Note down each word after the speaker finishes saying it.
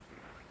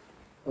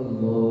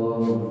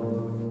الله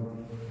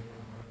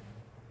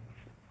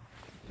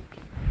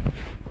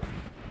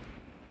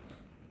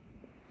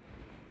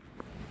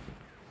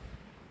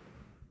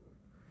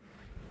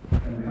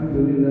الحمد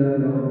لله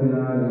رب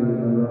العالمين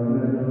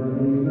الرحمن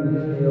الرحيم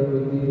مالك يوم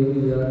الدين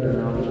إياك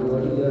نعبد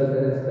وإياك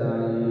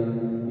نستعين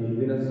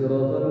اهدنا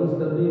الصراط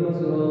المستقيم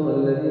صراط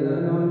الذين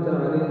أنعمت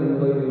عليهم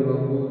غير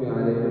المغضوب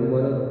عليهم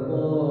ولا الضالين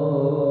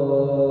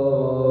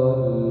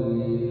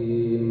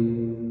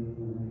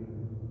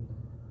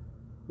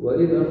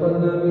وإذ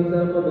أخذنا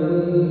ميثاق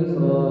بني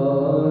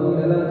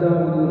إسرائيل لا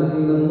تعبدون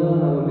إلا الله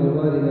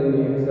وبالوالدين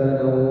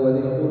إحسانا وذي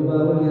القربى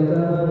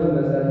واليتامى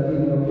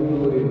والمساكين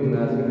وقولوا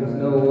للناس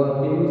حسنا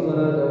وأقيموا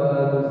الصلاة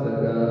وآتوا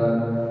الزكاة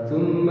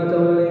ثم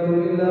توليتم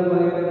إلا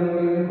قليلا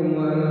منكم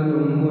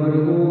وأنتم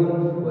معرضون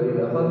وإذ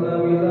أخذنا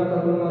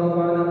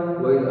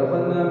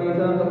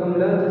ميثاقكم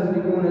لا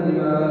تسفكون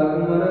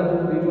دماءكم ولا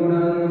تخرجون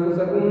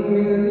أنفسكم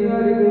من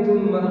دياركم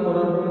ثم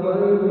أقررتم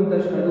وأنتم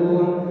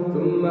تشهدون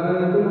ثم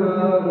أنتم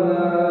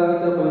هؤلاء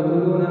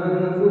تقتلون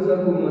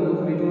أنفسكم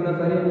وتخرجون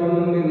فريقا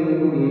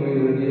منكم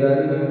من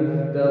ديارهم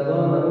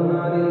تظاهرون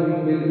عليهم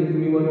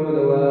بالإثم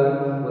والعدوان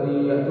وإن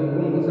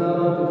يأتوكم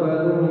أسارى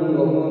تفادوهم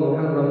وهو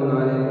محرم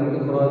عليكم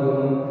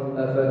إخراجهم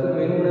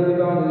أفتؤمنون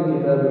ببعض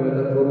الكتاب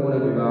وتكفرون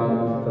ببعض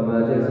فما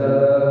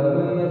جزاء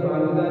من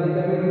يفعل ذلك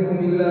منكم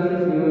إلا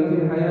خزي في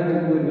الحياة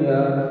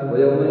الدنيا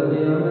ويوم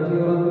القيامة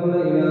يردون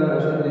إلى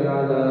أشد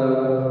العذاب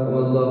وما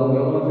الله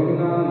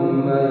بغافل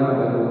عما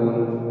يعملون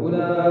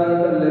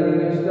أولئك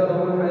الذين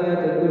اشتروا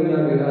الحياة الدنيا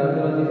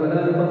بالآخرة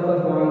فلا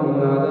يخفف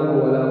عنهم العذاب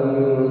ولا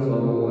هم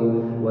ينصرون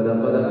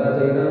ولقد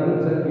آتينا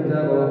موسى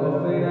الكتاب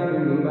وقفينا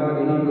من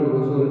بعده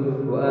بالرسل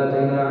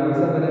وآتينا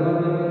عيسى بن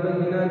مريم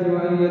البينات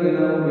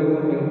وأيدناه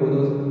بروح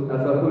القدس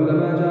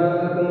أفكلما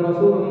جاءكم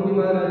رسول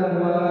بما لا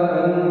تهوى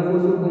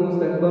أنفسكم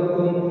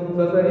استكبرتم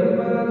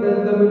ففريقا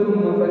كذبتم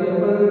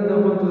وفريقا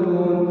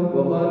تقتلون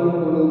وقالوا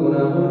قلوبنا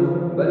غلف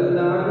بل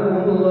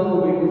لعنهم الله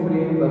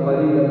بكفرهم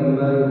فقليلا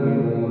ما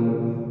يؤمنون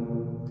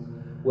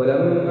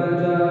ولما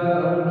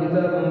جاءهم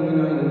كتاب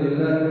من عند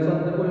الله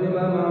مصدق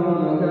لما معهم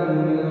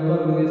وكانوا من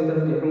قبل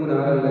يستفتحون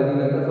على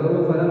الذين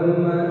كفروا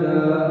فلما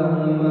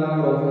جاءهم ما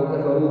عرفوا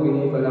كفروا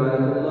به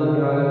فلعنة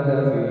الله على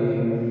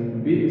الكافرين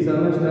بئس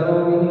ما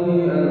اشتروا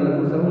به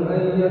أنفسهم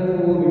أن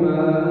يكفروا بما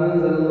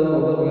أنزل الله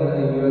بغيا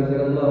أن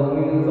ينزل الله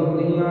من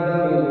فضله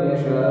على من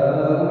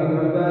يشاء من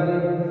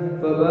عباده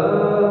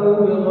فباءوا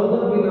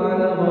بغضب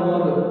على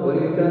غضب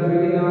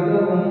وللكافرين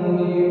عذاب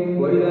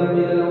مهين وإذا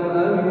قيل لهم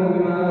آمنوا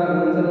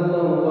بما أنزل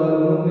الله قالوا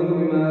نؤمن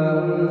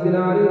بما أنزل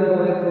علينا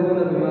ويكفرون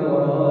بما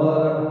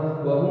وراءه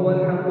وهو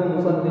الحق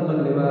مصدقا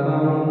لما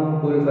معهم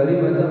قل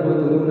فلم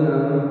تقتلون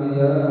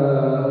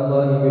أنبياء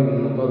الله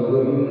من قبل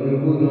إن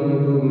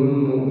كنتم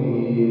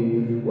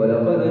مؤمنين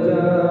ولقد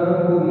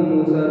جاءكم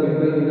موسى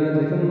بالبينات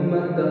ثم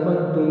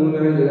اتخذتم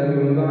العجل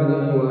من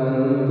بعده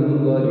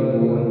وأنتم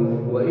ظالمون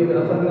وإذ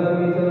أخذنا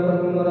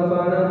ميثاقكم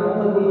ورفعنا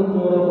فوقكم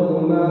الطور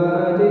خذوا ما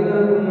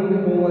آتيناكم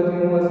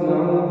بقوة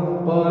واسمعوا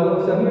قالوا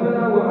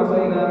سمعنا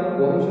وعصينا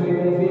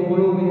وأشركوا في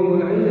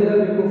قلوبهم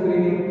العجل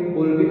بكفرهم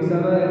قل بئس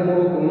ما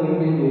يأمركم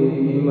به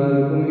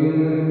إيمانكم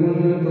إن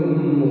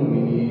كنتم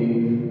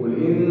مؤمنين قل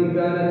إن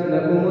كانت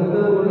لكم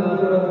الدار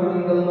الآخرة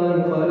عند الله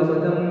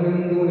خالصة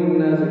من دون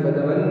الناس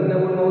فتمنوا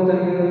الموت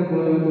إن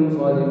كنتم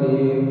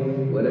صادقين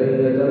ولن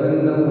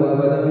يتمنوا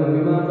أبدا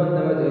بما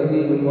قدمت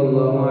أيديهم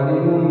والله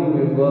عليم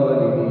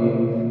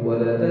بالظالمين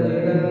ولا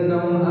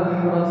تجدنهم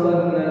أحرص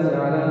الناس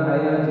على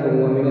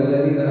حياة ومن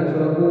الذين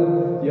أشركوا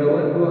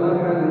يود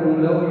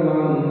أحدهم لو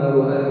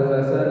يعمر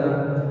 1000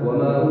 سنة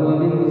وما هو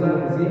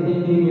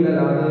بمزحزحه من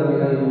العذاب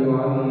أن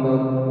يعمر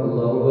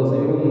والله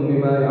بصير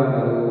بما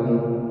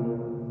يعملون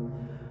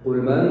قل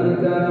من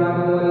كان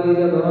عدوا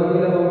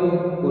لجبرائيل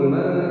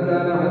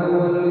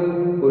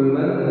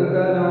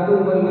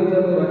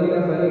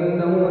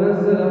فإنه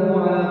نزله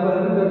على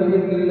قلبك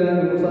بإذن الله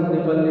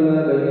مصدقا لما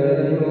بين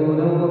يديه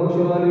وهدى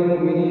وبشرى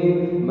للمؤمنين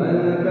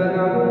من كان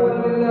عدوا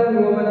لله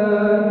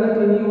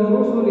وملائكته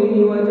ورسله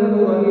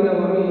وجبرائيل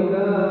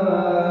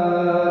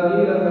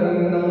وميكائيل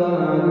فإن الله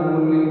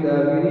عدو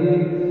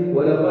للكافرين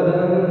ولقد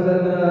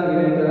أنزلنا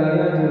إليك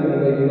آيات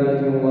بينات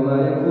وما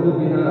يكفر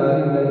بها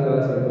إلا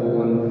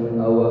الفاسقون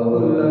أو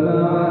كلما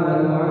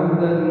عاهدوا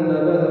عهدا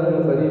نبذه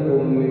فريق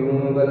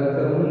منهم بل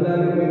أكثرهم لا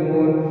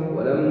يؤمنون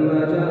ولما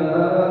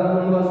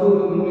جاءهم رسول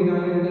من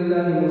عند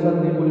الله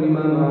مصدق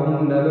لما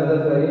معهم نبذ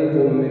فريق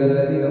من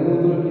الذين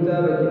أوتوا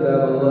الكتاب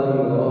كتاب الله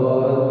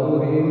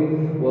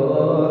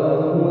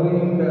وراء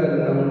ظهورهم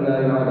كأنهم لا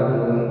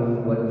يعلمون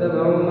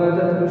واتبعوا ما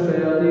تتلو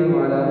الشياطين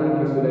على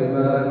ملك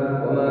سليمان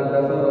وما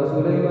كفر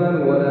سليمان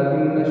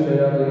ولكن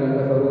الشياطين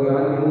كفروا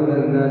يعلمون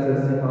الناس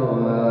السحر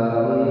وما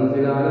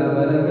أنزل على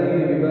الملكين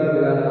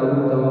ببابل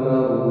هاروت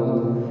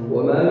وماروت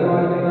وما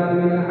يعلمان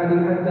من أحد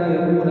حتى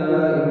يقولا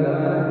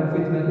إنما نحن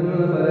فتنة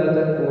فلا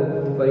تكفر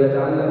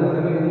فيتعلمون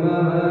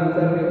منهما ما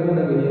يفرقون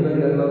به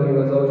بين المرء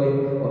وزوجه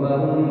وما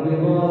هم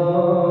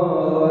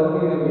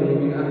بضارين به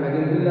من أحد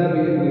إلا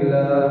بإذن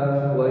الله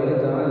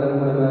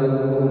ويتعلمون ما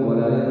يضرهم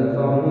ولا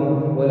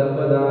ينفعهم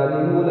ولقد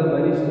علموا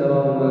لمن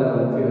اشتراه ما له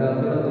في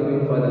الآخرة من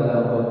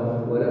خلاق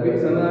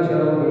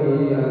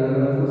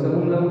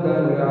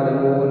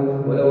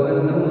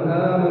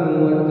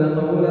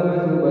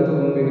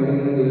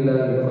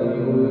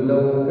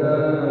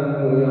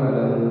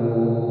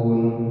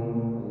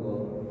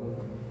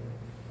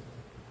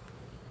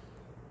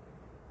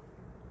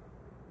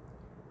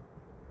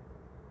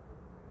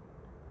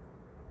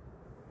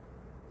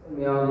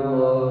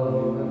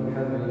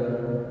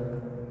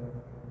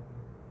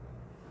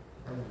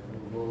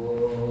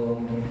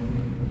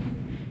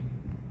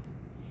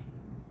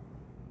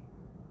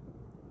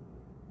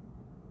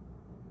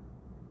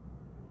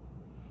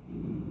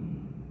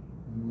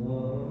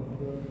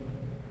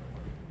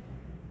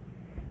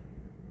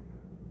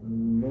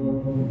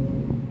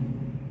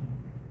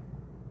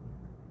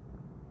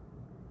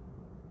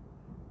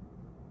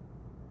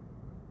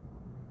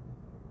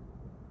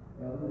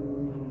الحمد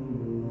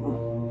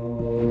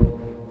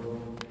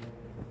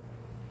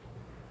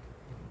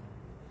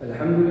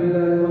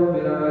لله رب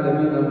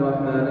العالمين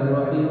الرحمن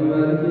الرحيم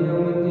مالك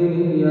يوم الدين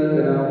إياك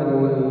نعبد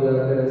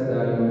وإياك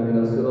نستعين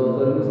اهدنا الصراط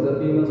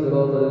المستقيم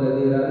صراط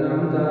الذين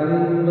أنعمت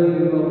عليهم غير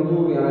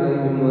المغضوب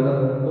عليهم ولا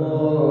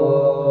الضالين.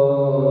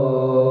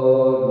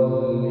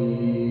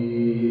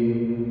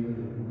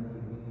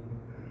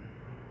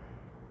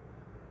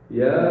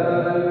 يا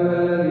أيها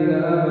الذين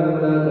آمنوا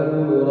لا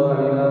تقولوا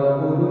راعنا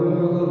وقولوا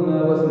انظرنا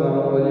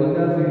واسمعوا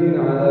وللكافرين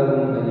عذاب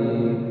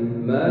أليم.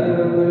 ما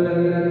يود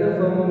الذين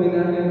كفروا من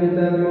أهل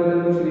الكتاب ولا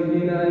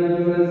المشركين أن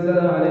ينزل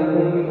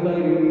عليكم من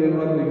خير من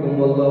ربكم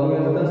والله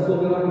يختص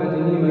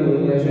برحمته من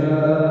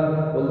يشاء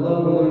والله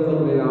ذو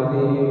الفضل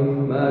العظيم.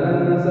 ما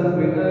ننسخ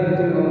من آية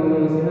أو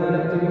ننسها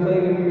نأت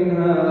بخير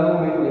منها أو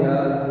مثلها.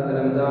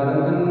 ألم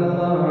تعلم أن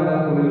الله على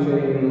كل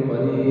شيء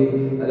قدير.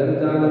 ألم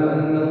تعلم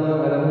أن الله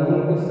له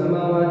ملك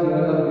السماوات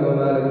والأرض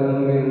وما لكم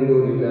من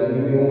دون الله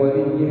من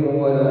ولي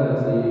ولا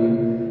نصير.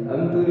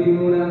 أم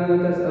تريدون أن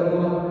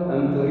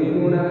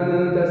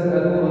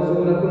تسألوا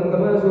رسولكم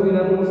كما سئل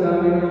موسى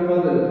من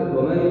قبل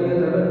ومن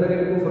يتبدل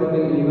الكفر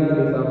بالإيمان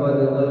فقد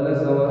ضل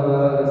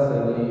سواء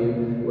السبيل.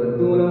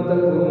 ودوا لو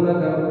تكفرون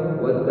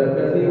ود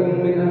كثير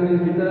من أهل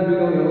الكتاب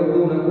لو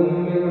يردونكم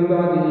من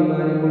بعد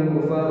إيمانكم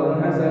كفارا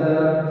حسدا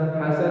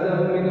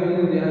من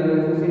عند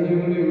أنفسهم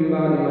من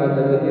بعد ما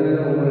تبين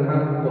لهم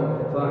الحق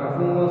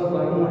فاعفوا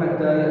واصفحوا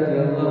حتى يأتي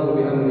الله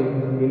بأمره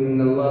إن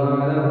الله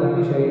على كل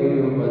شيء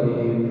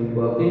قدير.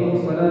 وأقيموا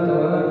الصلاة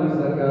وآتوا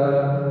الزكاة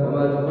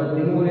وما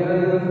تقدموا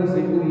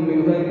لأنفسكم من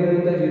خير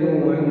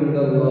تجدوه عند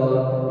الله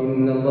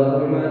إن الله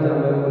بما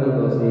تعملون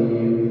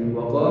بصير.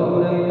 وقالوا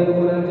لن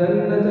يدخل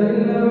الجنة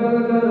إلا من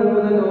كان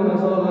هودا أو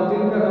نصارى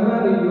تلك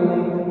أمانيهم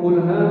قل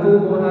هاتوا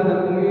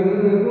برهانكم إن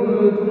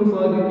كنتم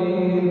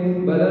صادقين.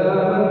 بلى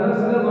من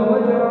أسلم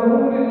وجهه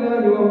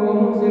لله وهو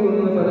محسن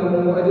فله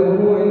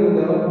أجره عند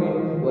ربه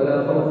ولا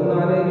خوف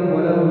عليهم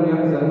ولا هم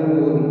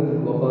يحزنون.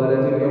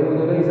 وقالت اليهود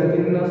ليست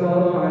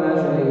النصارى على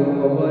شيء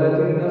وقالت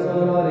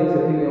النصارى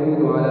ليست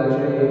اليهود على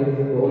شيء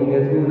وهم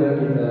يتلون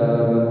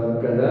الكتاب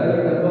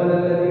كذلك قال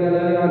الذين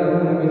لا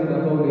يعلمون مثل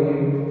قولهم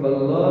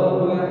فالله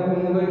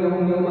يحكم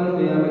بينهم يوم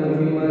القيامة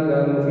فيما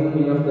كانوا فيه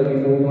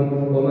يختلفون.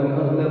 ومن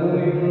أظلم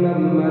ممن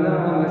منع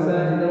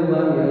مساجد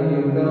الله أن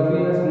يذكر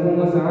فيها اسمه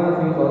وسعى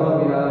في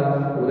خرابها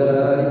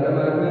أولئك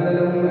ما كان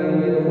لهم أن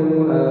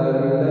يدخلوها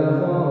إلا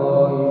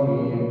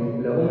خائفين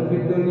لهم في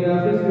الدنيا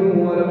خزي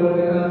ولهم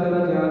في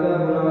الآخرة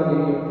عذاب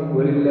عظيم.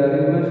 ولله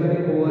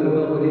المشرق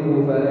والمغرب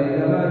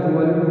فأينما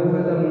تولوا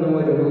فثم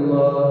وجه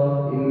الله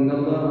إن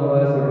الله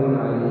واسع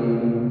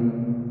عليم.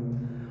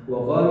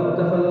 وقالوا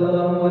اتخذ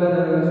الله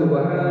ولدا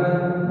سبحانه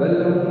بل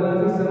له ما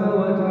في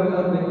السماوات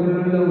والأرض كل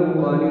له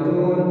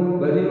قانتون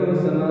بديع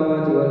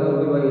السماوات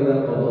والأرض وإذا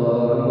قضى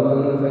أمرا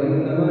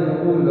فإنما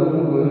يقول له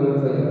كن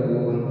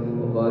فيكون.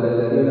 وقال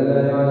الذين لا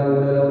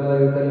يعلمون لولا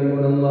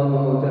يكلمنا الله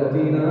أو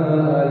تأتينا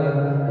آية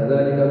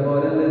كذلك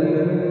قال الذين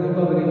من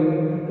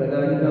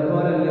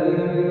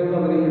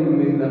قبلهم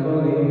مثل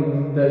قولهم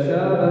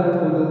تشابهت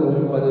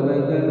قلوبهم قد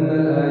بينا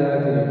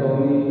الآيات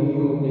لقوم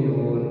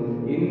يوقنون.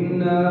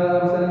 إنا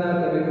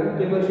أرسلناك بالحق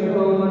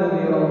بشيرا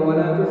ونذيرا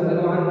ولا تسأل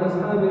عن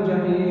أصحاب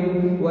الجحيم.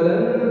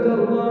 ولن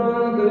ترضى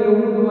عنك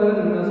اليهود ولا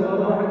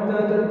النصارى حتى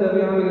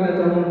تتبع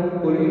ملتهم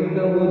قل إن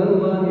هدى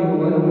الله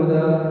هو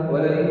الهدى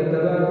ولئن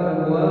اتبعت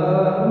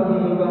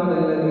أهواءهم بعد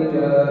الذي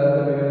جاءك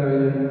من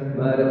العلم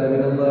ما لك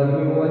من الله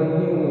من ولي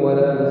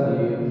ولا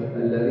نصير.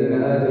 الذين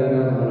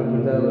آتيناهم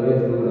الكتاب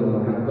يتلونه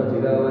حق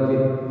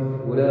تلاوته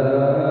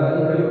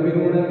أولئك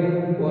يؤمنون به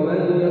ومن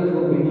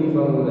يكفر به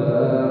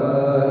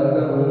فأولئك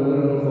هم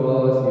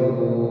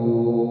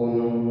الخاسرون.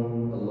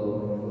 الله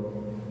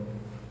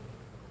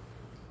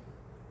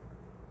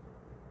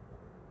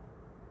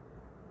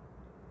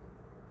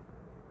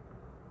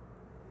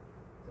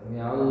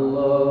سمع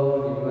الله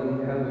لمن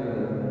حمده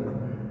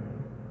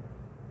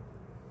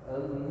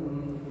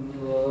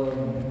الله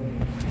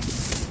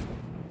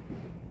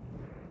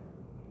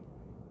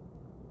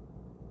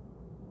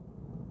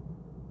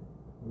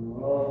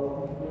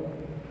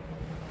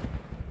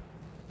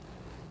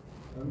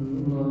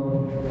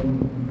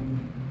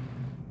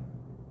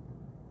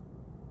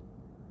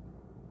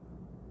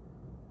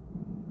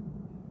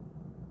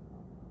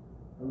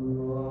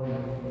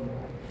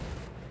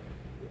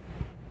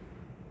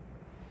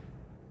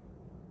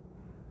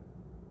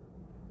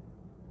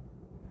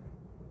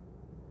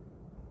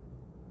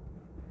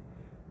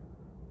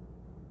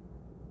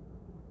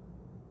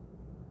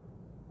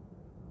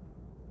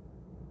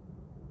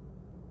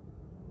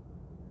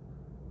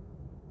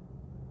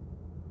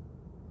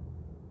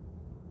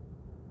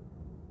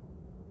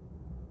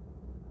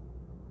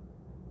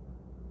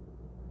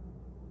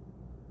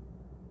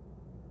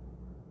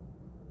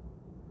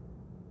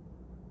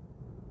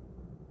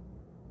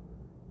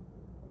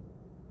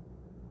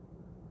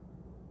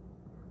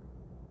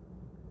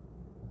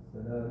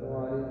السلام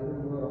عليكم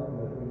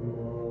ورحمة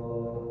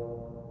الله.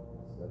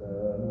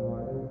 السلام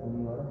عليكم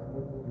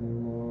ورحمة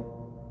الله.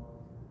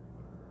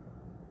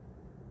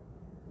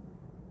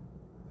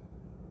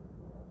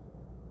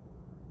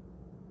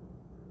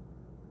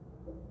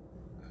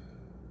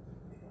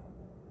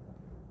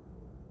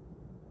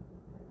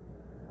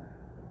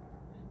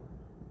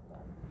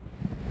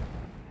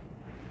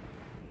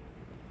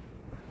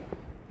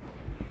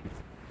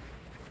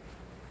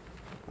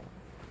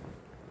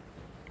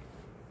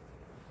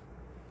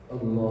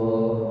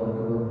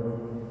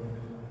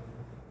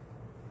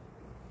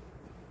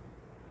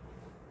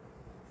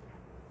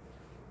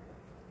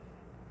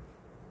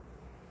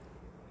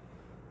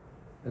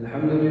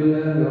 الحمد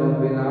لله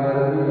رب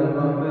العالمين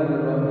الرحمن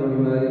الرحيم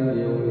مالك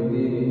يوم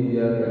الدين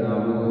إياك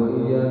نعبد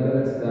وإياك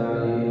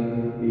نستعين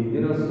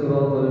اهدنا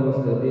الصراط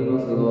المستقيم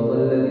صراط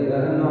الذين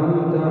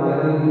أنعمت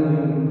عليهم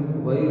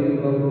غير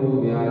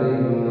المغضوب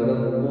عليهم ولا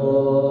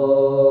الضالين.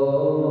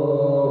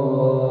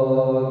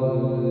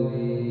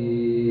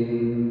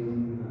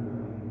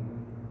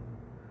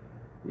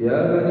 يا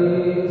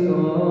بني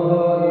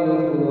إسرائيل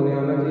اذكروا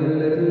نعمتي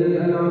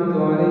التي أنعمت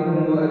عليكم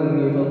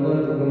وأني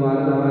فضلتكم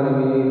على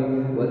العالمين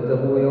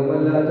واتقوا يوما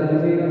لا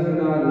تجزي نفس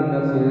عن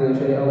نفس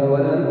شيئا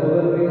ولا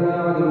يقبل منها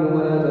عدل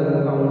ولا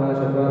تنفعها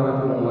شفاعة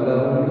ولا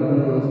هم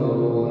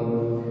ينصرون.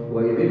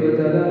 وإذ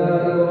ابتلى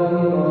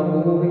إبراهيم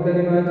ربه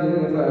بكلمات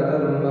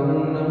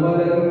فأتمهن قال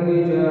إني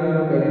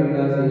جاعلك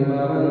للناس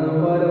إماما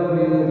قال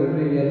ومن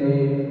ذريتي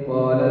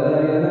قال لا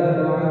ينال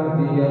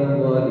عهدي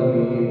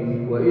الظالمين.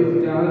 وإذ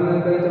جعلنا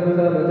البيت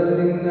مثابة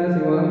للناس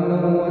وأمنا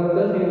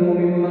واتخذوا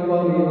من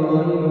مقام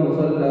إبراهيم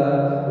مصلى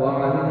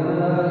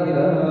وعهدنا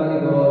إلى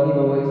إبراهيم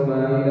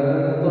وإسماعيل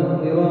أن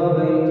طهرا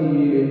بيتي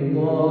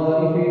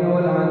للطائفين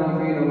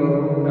والعاكفين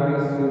والركع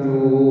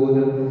السجود.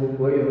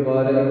 وإذ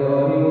قال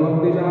إبراهيم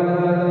رب اجعل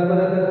هذا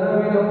بلدا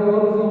آمنا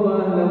وارزق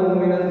أهله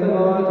من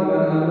الثمرات من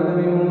آمن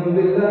منهم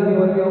بالله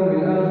واليوم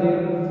الآخر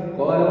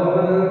قال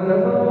ومن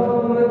كفر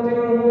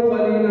فأمتعه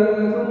قليلا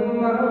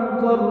ثم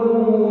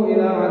أضطره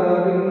إلى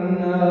عذاب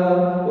النار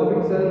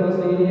وبئس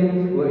المصير.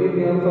 وإذ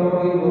يرفع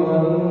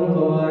إبراهيم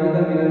القواعد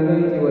من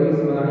البيت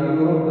وإسماعيل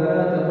ربنا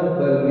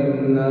تقبل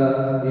منا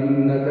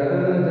إنك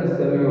أنت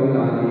السميع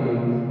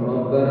العليم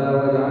ربنا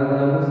واجعلنا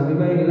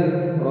مسلمين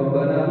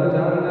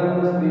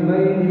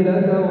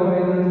لك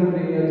ومن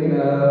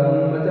ذريتنا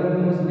أمة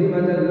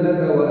مسلمة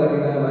لك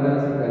وأرنا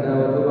مناسكنا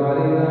وتب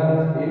علينا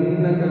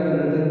إنك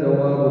أنت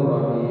التواب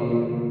الرحيم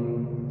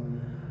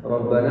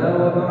ربنا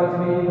وابعث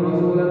فيهم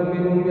رسولا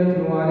منهم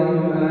يتلو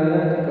عليهم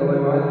آياتك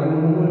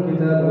ويعلمهم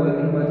الكتاب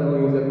والحكمة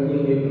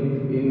ويزكيهم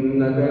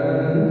إنك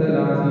أنت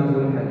العزيز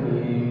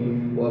الحكيم.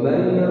 ومن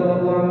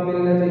يرغب عن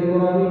ملة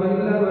إبراهيم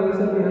إلا من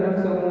سفه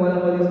نفسه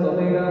ولقد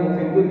اصطفيناه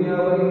في الدنيا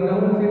وإنه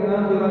في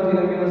الآخرة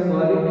لمن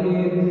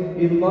الصالحين.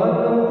 إذ قال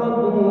له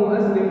ربه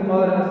أسلم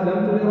قال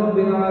أسلمت لرب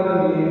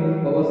العالمين.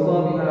 ووصى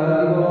بها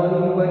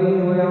إبراهيم بنيه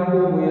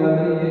ويعقوب يا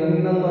بني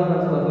إن الله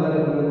اصطفى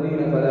لكم الدين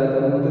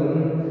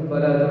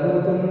فلا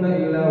تموتن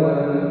إلا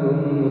وأنتم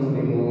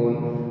مسلمون.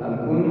 أم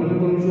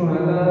كنتم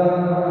شهداء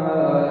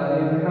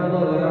إذ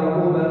حضر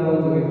يعقوب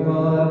الموت إذ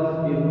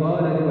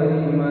قال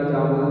لبنيه ما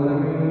تعبدون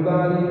من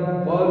بعدي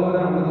قالوا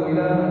نعبد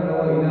إلهك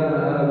وإله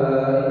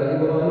آبائك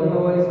إبراهيم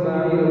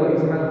وإسماعيل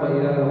وإسحاق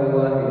إلها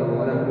واحدا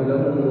ونحن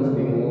له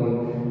مسلمون.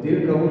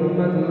 تلك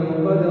أمة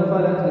قد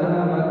خلت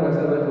لها ما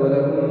كسبت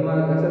ولكم ما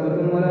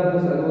كسبتم ولا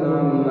تسألون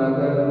عما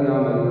كانوا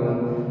يعملون.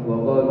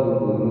 وقالوا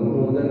كونوا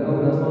هودا أو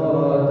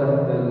نصارى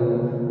تهتدوا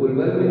قل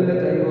بل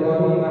ملة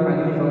إبراهيم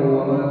حنيفا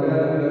وما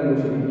كان من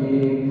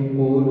المشركين.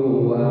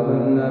 قولوا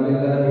آمنا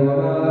بالله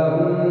وما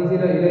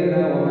أنزل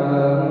إلينا وما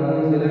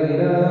أنزل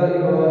إلى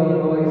إبراهيم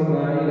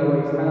وإسماعيل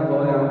وإسحاق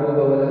ويعقوب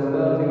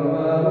والأسباط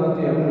وما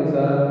أوتي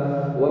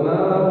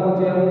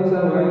موسى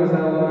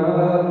وعيسى وما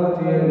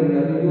أوتي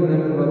النبيون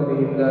من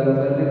ربهم لا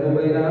نفرق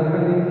بين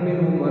أحد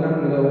منهم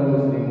ونحن له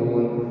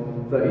مسلمون.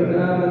 فإن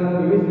آمنوا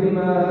بمثل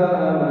ما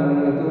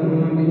آمنتم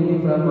به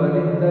فقد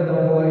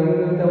اهتدوا وإن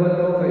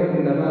تولوا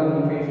فإنما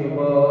هم في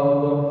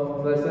شقاق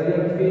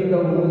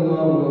فسيكفيكهم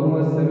الله وهو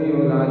السميع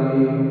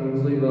العليم.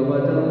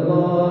 صبغة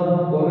الله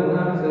ومن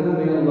أحسن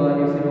من الله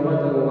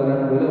صبغة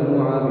ونحن له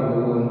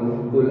عابدون.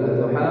 قل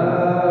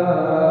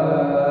أتحاجوننا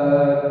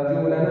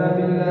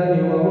في الله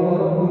وهو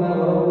ربنا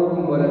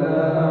وربكم ولنا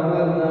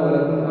أعمالنا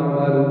ولكم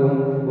أعمالكم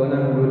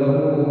ونحن له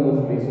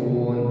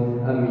مخلصون.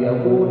 أم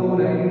يقولون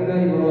إن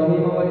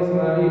إبراهيم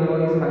وإسماعيل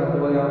وإسحاق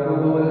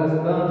ويعقوب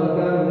والأسباط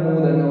كانوا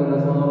هودا أو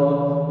نصارى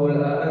قل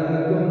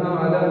أأنتم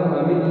أعلم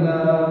أم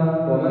الله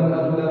ومن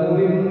أظلم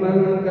ممن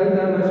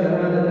كتم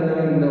شهادة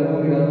عنده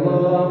من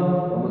الله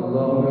وما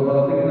الله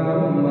بغافل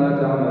عما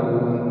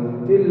تعملون.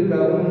 تلك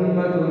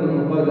أمة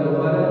قد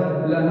خلت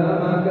لها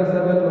ما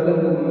كسبت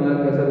ولكم ما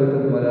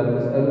كسبتم ولا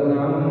تسألون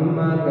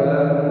عما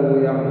كانوا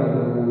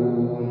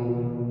يعملون.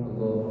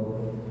 الله.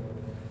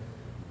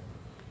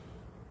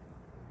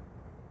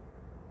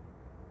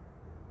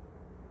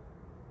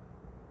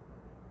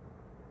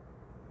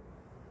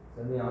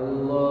 سمع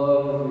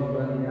الله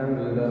لمن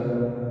حمده.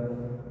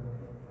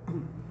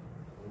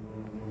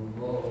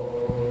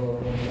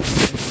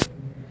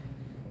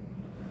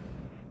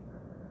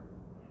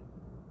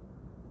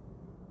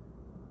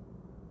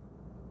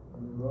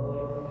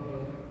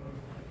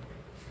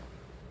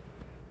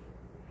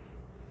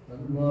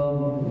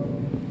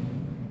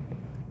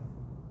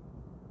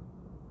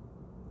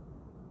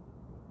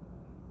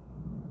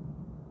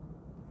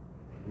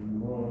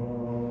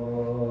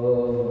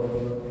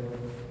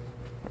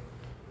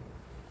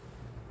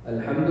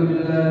 الحمد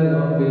لله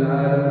رب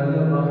العالمين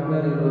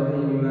الرحمن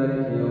الرحيم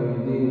مالك يوم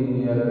الدين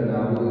إياك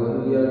نعبد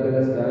وإياك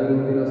نستعين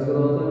اهدنا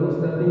الصراط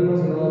المستقيم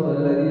صراط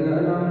الذين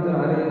أنعمت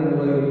عليهم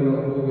غير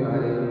المغضوب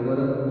عليهم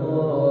ولا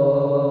الضالين.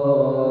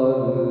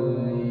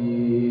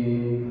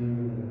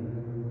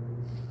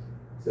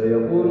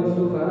 سيقول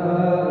السفهاء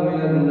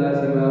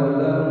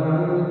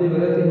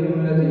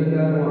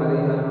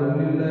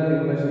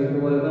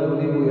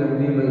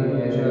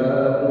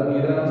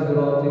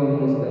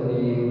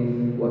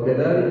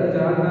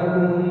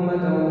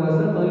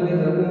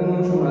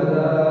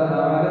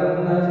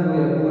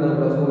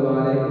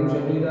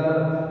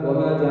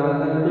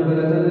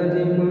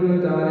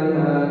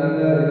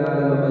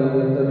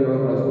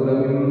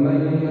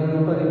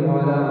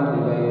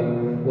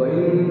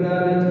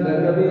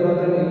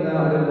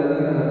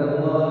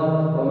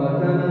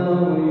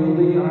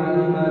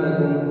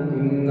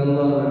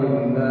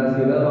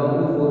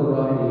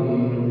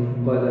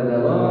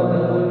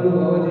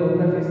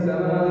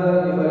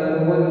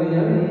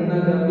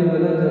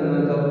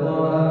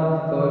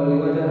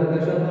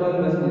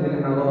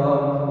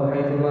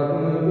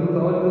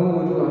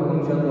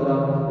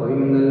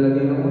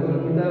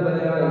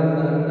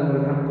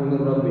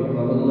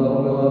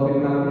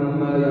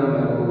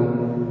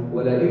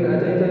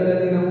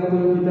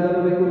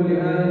بكل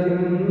آية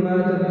ما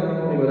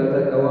تبعوا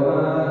قبلتك وما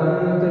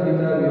أنت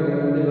بتابع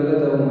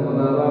قبلتهم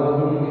وما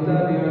بعضهم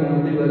بتابع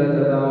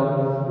قبلة بعض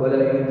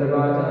ولئن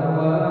اتبعت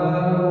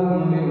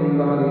أهواءهم من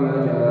بعد ما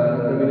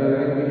جاءك من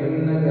العلم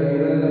إنك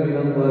إذا لمن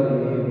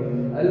الظالمين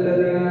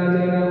الذين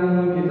آتيناهم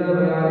الكتاب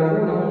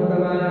يعرفونه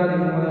كما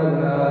يعرفون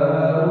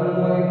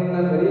أبناءهم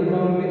وإن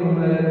فريقا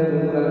منهم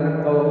ليكتمون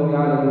الحق وهم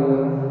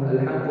يعلمون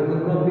الحق من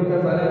ربك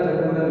فلا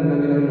تكونن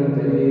من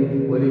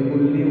الممتلين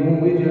ولكل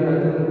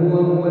وجهة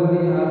هو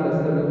موليها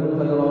فاستبقوا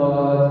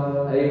الخيرات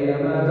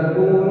أينما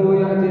تكونوا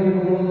يأتي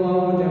بكم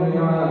الله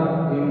جميعا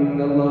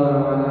إن الله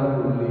على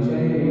كل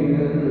شيء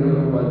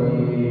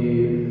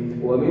قدير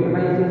ومن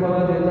حيث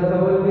خرجت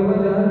فول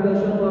وجهك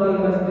شطر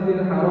المسجد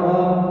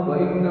الحرام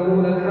وإنه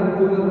للحق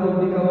من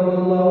ربك وما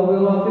الله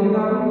بغافل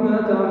عما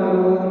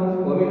تعملون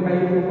ومن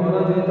حيث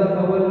خرجت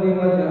فول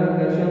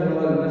وجهك شطر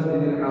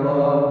المسجد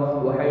الحرام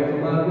وحيث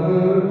ما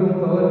كنتم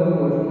فولوا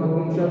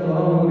وجوهكم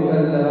شطره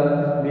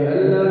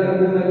لئلا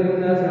يكون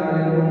للناس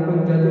عليكم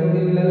حجة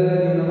إلا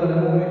الذين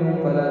ظلموا منهم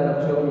فلا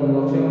تخشوهم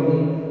واخشوني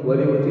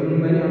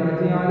ولأتم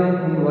نعمتي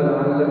عليكم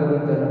ولعلكم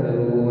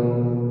تهتدون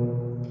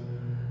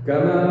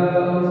كما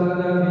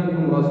أرسلنا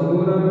فيكم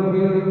رسولا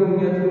منكم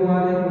يتلو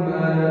عليكم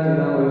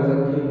آياتنا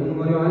ويزكيكم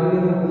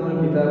ويعلمكم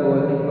الكتاب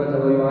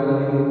والحكمة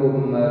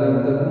ويعلمكم ما لم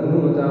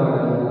تكونوا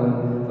تعلمون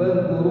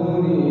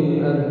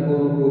فاذكروني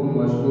أذكركم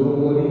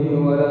واشكروا لي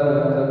ولا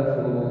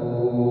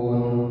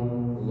تكفرون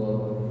الله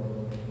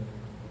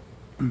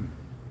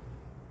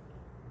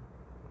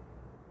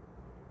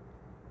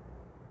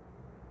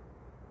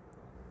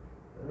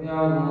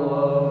سمع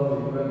الله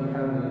لمن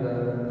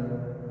حمده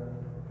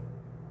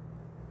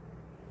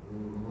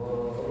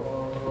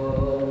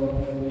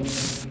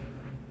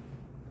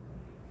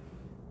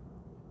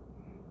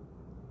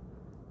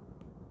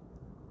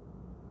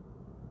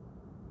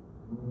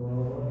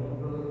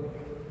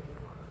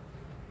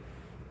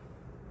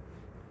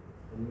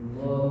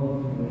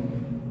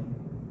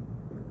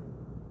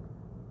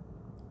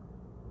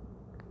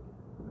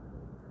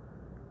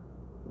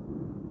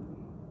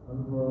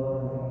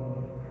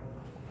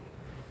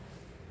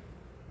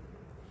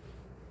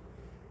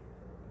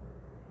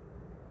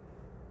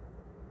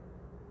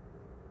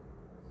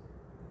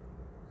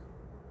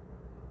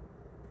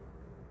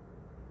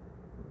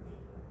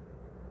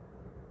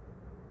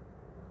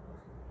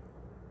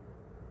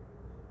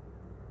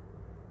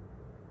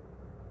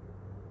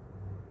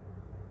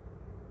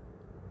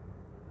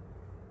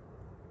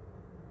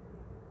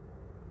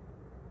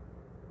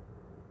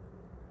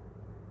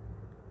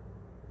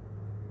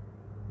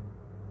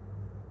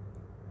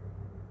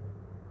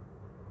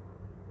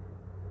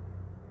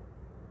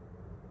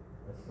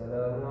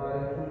السلام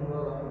عليكم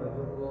ورحمة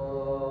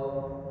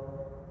الله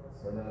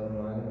السلام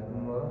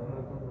عليكم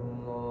ورحمة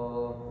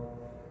الله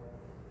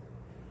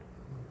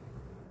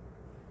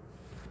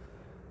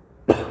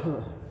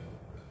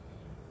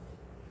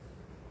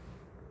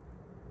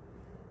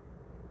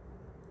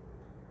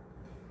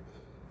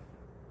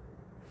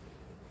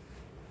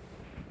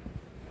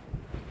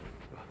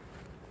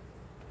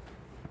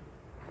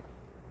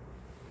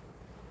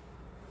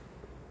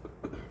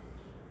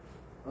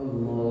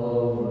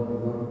الله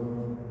أكبر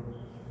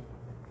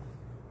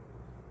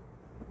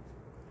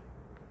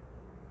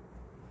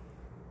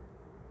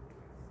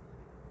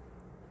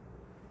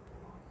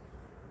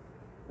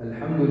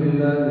الحمد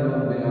لله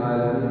رب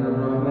العالمين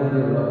الرحمن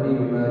الرحيم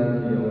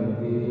مالك يوم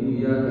الدين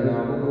إياك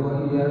نعبد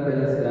وإياك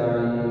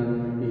نستعين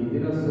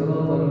اهدنا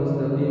الصراط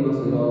المستقيم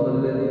صراط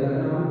الذين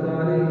أنعمت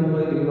عليهم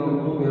غير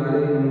المغضوب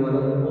عليهم ولا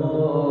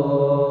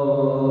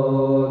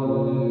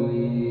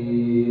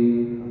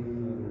الضالين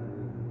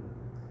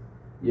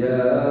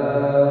يا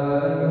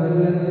أيها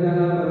الذين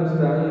آمنوا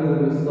استعينوا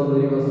بالصبر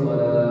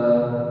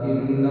والصلاة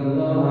إن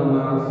الله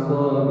مع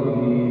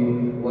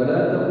الصابرين ولا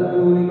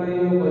تقولوا لمن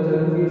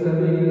يقتل في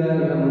سبيل الله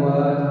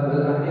أموات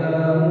بل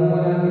أحياء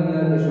ولكن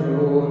لا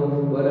تشعرون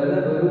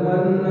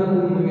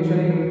ولنبلونكم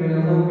بشيء من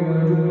الخوف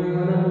والجوع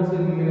ونقص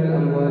من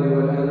الأموال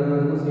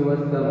والأنفس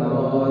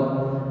والثمرات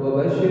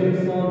وبشر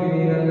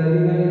الصابرين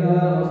الذين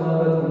إذا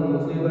أصابتهم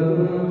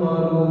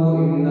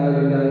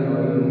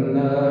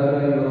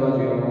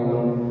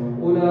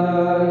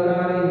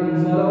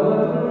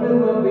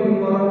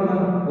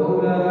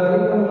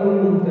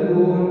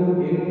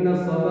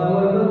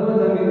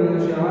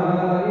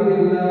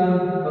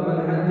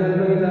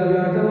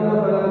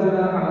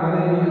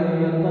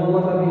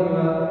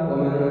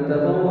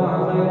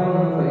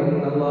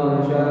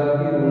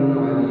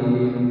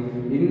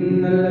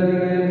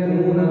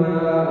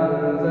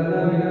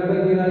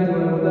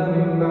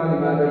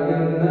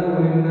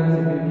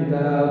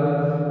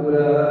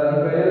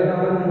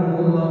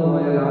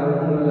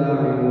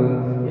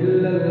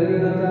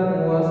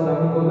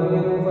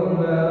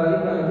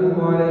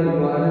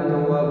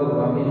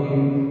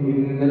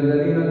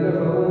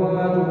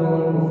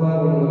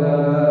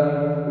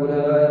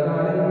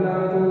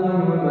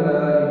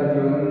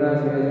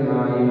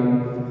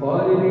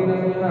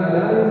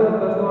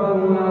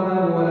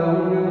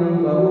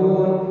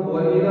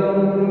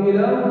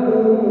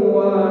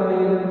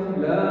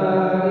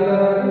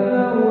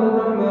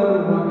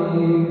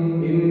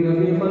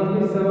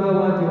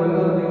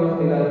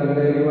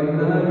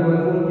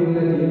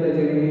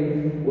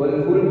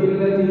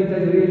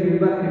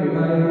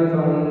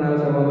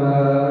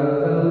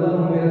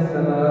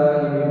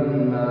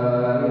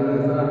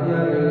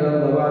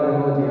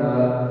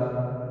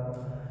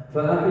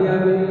فأحيا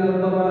به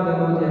الأرض بعد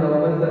موتها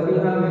وبث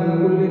فيها من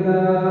كل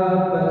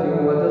دابة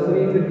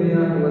وتصريف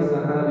الرياح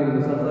والسحاب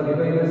المسخر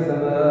بين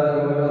السماء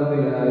والأرض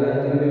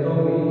لآيات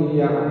لقوم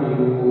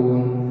يعقلون.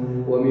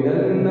 ومن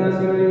الناس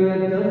من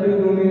يتخذ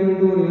من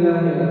دون الله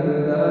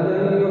أندادا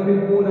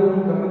يحبونهم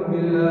كحب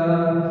الله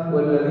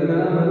والذين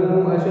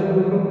آمنوا أشد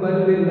حبا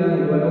لله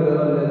ولو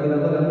يرى الذين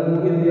ظلموا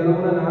إذ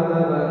يرون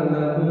العذاب أن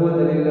القوة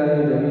لله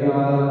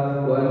جميعا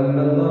وأن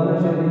الله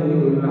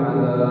شديد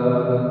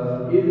العذاب.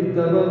 إذ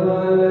تبرأ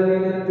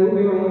الذين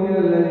اتبعوا من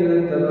الذين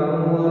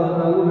اتبعوا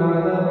ورأوا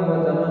العذاب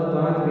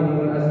وتقطعت بهم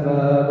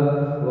الأسباب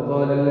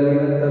وقال الذين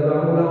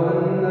اتبعوا لو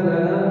أن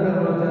لنا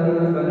كرة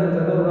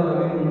فنتبرأ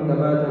منهم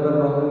كما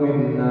تبرأوا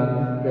منا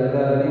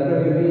كذلك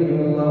يريهم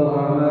الله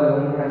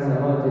أعمالهم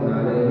حسرات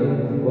عليهم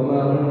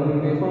وما هم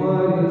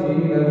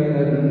بخارجين من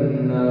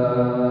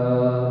النار.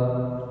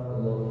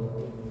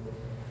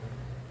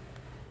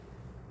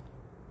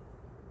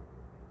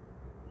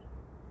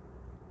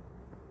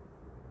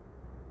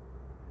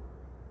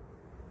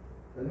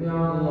 سمع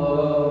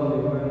الله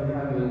لمن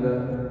حمده.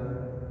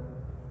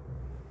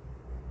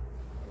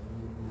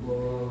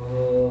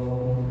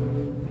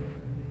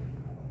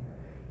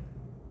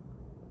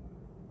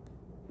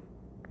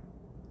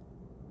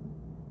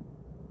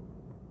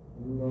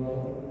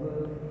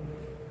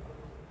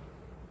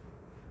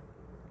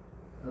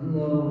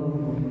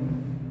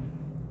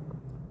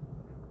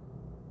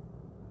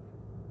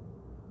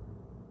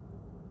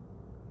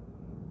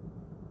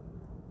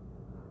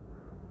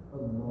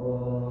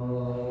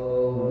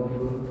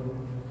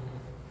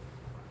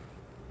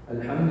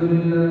 الحمد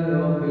لله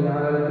رب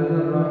العالمين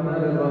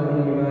الرحمن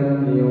الرحيم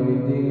مالك يوم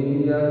الدين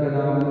إياك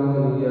نعبد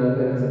وإياك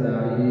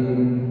نستعين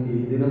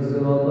اهدنا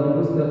الصراط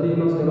المستقيم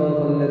صراط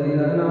الذين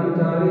أنعمت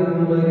عليهم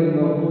غير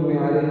المغضوب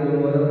عليهم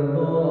ولا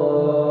الضالين.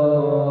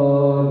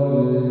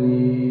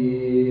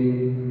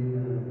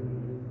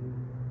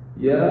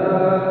 يا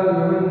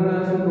أيها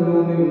الناس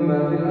كلوا مما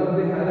في الأرض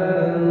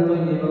حلالا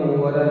طيبا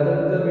ولا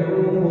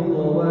تتبعوا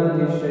خطوات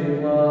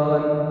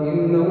الشيطان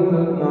إنه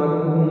لكم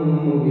عدو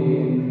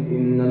مبين.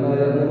 إنما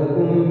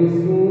يأمركم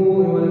بالسوء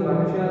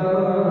والفحشاء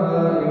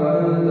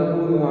وأن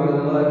تقولوا على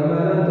الله ما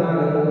لا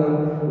تعلمون.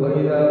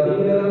 وإذا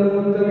قيل لهم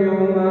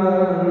اتبعوا ما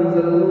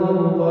أنزل الله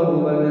قالوا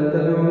بل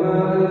نتبع ما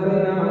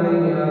ألفينا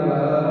عليه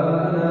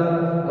آباءنا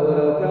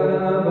أولو كان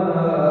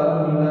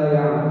آباءهم لا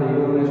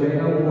يعقلون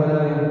شيئا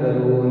ولا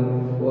يهتدون.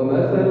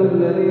 ومثل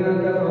الذين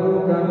كفروا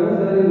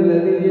كمثل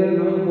الذي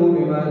ينعق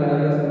بما لا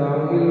يسمع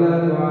إلا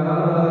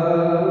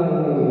دعاء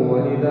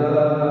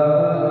ونداء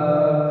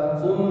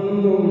صم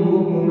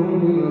بكم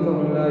عمي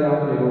فهم لا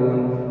يعقلون.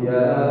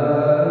 يا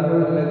أيها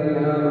الذين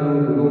آمنوا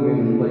كلوا من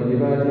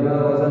طيبات ما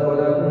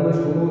رزقناكم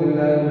واشكروا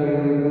لله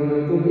إن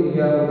كنتم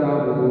إياه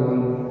تعبدون.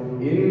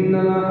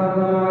 إنما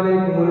حرم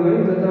عليكم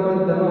الميتة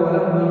والدم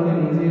ولحم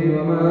الخنزير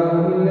وما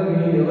أهل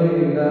به لغير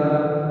الله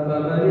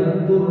فمن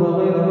اضطر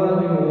غير باغ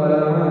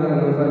ولا عاد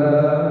فلا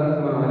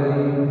إثم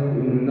عليه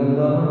إن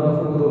الله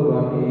غفور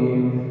رحيم.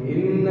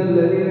 إن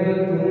الذين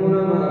يكتمون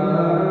ما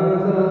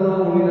أنزل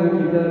الله من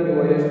الكتاب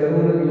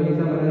ويشترون به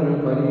ثمنا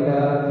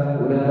قليلا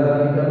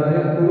أولئك ما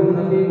يأكلون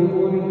في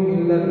بطونهم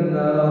إلا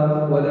النار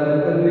ولا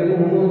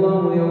يكلمهم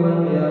الله يوم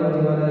القيامة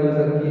ولا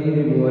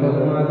يزكيهم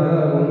ولهم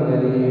عذاب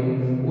أليم.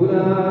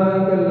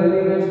 أولئك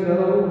الذين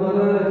اشتروا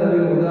الضلالة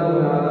بالهدى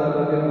والعذاب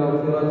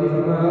بالمغفرة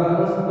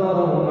فما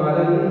أصبرهم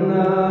على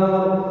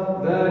النار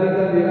ذلك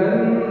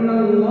بأن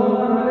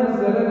الله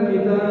نزل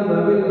الكتاب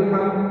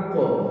بالحق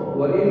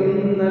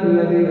وإن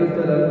الذين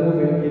اختلفوا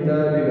في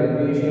الكتاب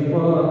لفي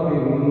شقاق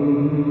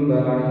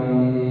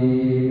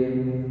بعيد.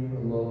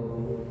 الله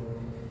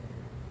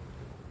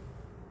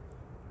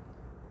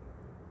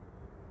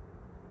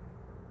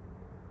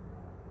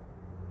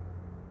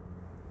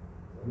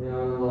سمع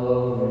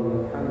الله لمن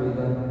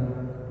حمده.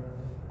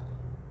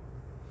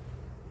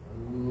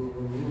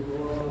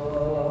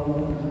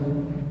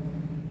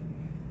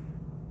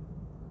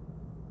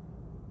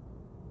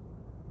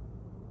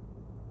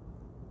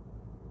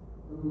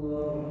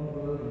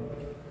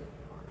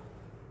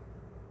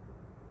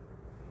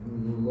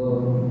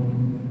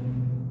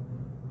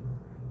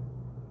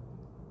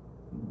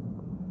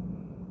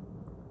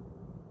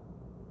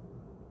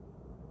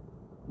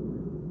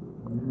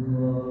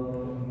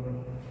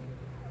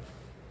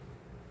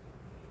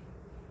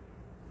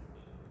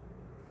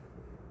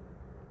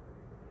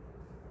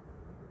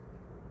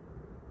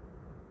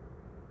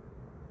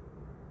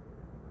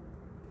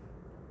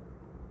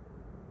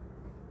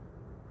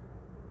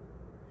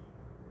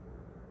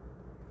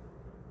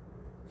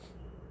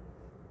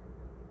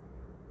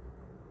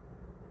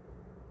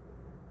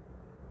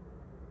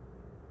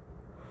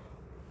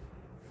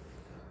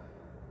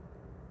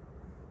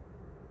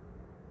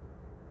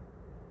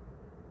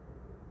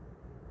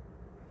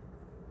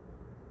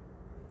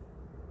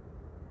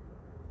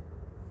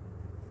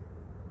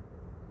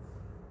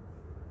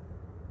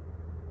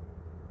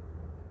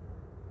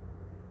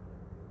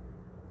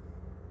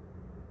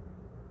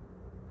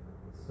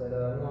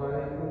 السلام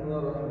عليكم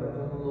ورحمة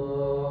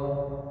الله